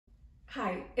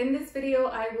Hi, in this video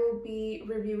I will be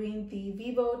reviewing the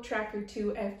VIVO Tracker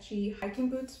II FG hiking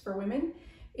boots for women.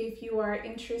 If you are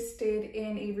interested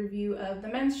in a review of the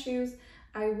men's shoes,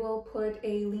 I will put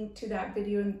a link to that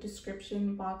video in the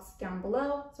description box down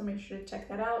below, so make sure to check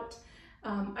that out.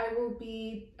 I will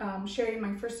be sharing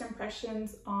my first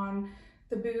impressions on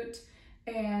the boot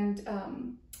and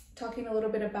talking a little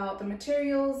bit about the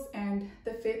materials and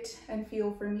the fit and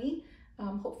feel for me.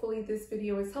 Hopefully this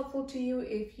video is helpful to you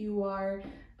if you are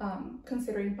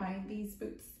considering buying these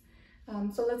boots.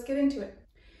 So let's get into it.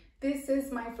 This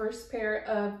is my first pair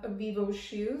of VIVO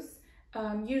shoes.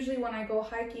 Usually when I go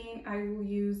hiking, I will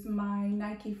use my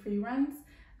Nike Free Runs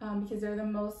because they're the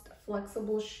most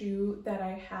flexible shoe that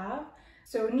I have.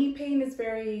 So knee pain is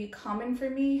very common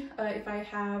for me if I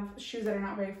have shoes that are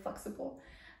not very flexible.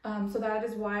 So that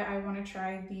is why I want to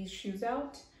try these shoes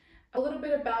out. A little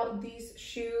bit about these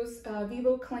shoes.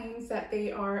 VIVO claims that they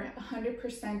are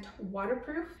 100%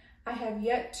 waterproof. I have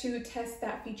yet to test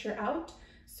that feature out,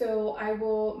 so I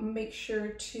will make sure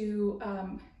to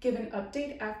give an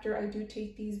update after I do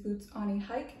take these boots on a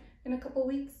hike in a couple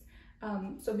weeks.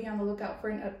 So be on the lookout for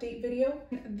an update video.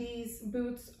 These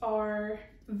boots are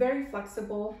very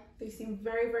flexible. They seem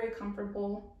very, very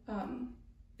comfortable.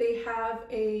 They have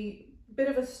a bit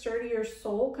of a sturdier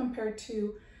sole compared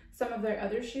to some of their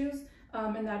other shoes,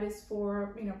 and that is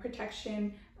for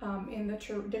protection in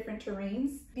the different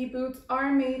terrains. The boots are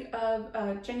made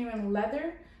of genuine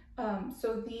leather,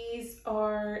 so these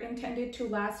are intended to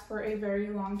last for a very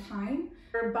long time.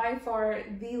 They're by far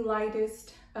the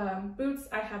lightest boots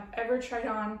I have ever tried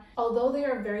on. Although they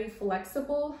are very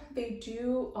flexible, they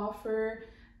do offer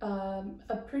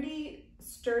a pretty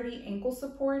sturdy ankle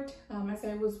support. As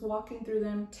I was walking through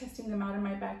them, testing them out in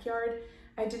my backyard,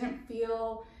 I didn't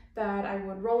feel that I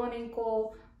would roll an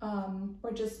ankle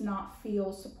or just not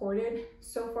feel supported.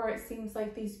 So far it seems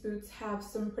like these boots have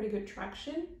some pretty good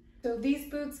traction. So these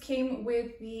boots came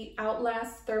with the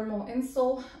Outlast thermal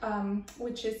insole,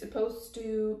 which is supposed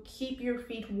to keep your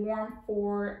feet warm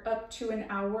for up to an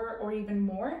hour or even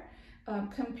more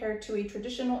compared to a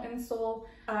traditional insole.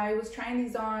 I was trying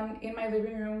these on in my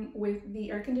living room with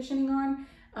the air conditioning on.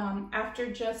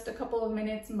 After just a couple of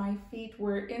minutes, my feet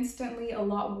were instantly a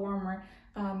lot warmer.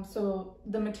 So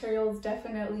the materials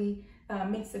definitely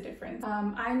makes a difference.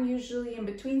 I'm usually in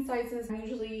between sizes. I'm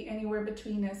usually anywhere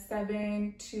between a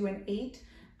 7 to an 8.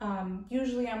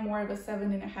 Usually I'm more of a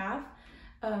 7.5.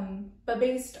 But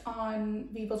based on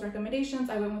VIVO's recommendations,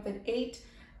 I went with an 8.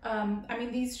 I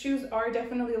mean, these shoes are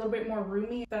definitely a little bit more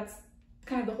roomy. That's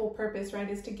kind of the whole purpose, right?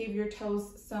 Is to give your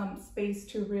toes some space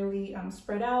to really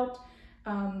spread out.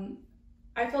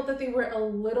 I felt that they were a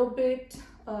little bit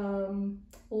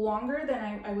longer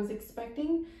than I was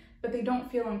expecting, but they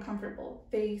don't feel uncomfortable.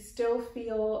 They still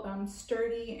feel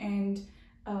sturdy, and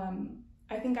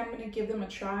I think I'm going to give them a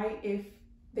try. If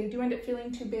they do end up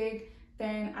feeling too big,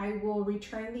 then I will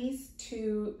return these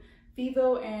to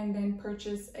VIVO and then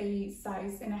purchase a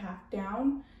size and a half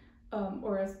down,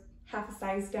 or a half a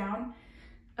size down.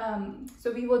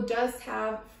 So VIVO does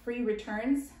have free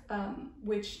returns,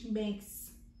 which makes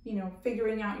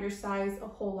figuring out your size a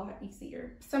whole lot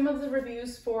easier. Some of the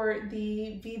reviews for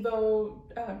the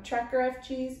VIVO Tracker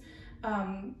FGs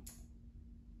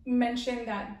mentioned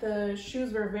that the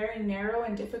shoes were very narrow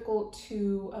and difficult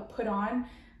to put on.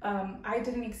 I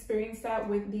didn't experience that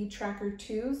with the Tracker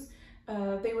 2s.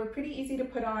 They were pretty easy to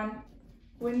put on.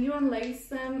 When you unlace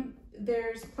them,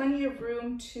 there's plenty of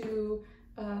room to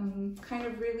kind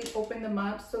of really open them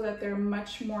up so that they're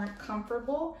much more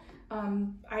comfortable.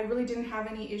 I really didn't have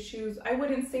any issues. I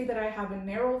wouldn't say that I have a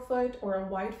narrow foot or a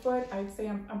wide foot. I'd say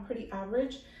I'm pretty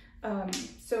average.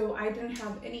 So I didn't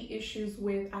have any issues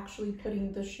with actually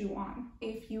putting the shoe on.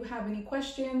 If you have any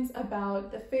questions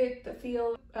about the fit, the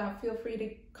feel free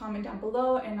to comment down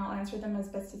below and I'll answer them as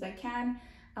best as I can.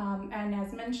 And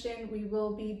as mentioned, we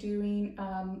will be doing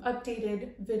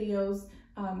updated videos.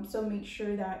 So make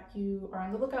sure that you are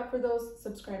on the lookout for those.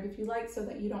 Subscribe if you like so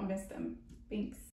that you don't miss them. Thanks.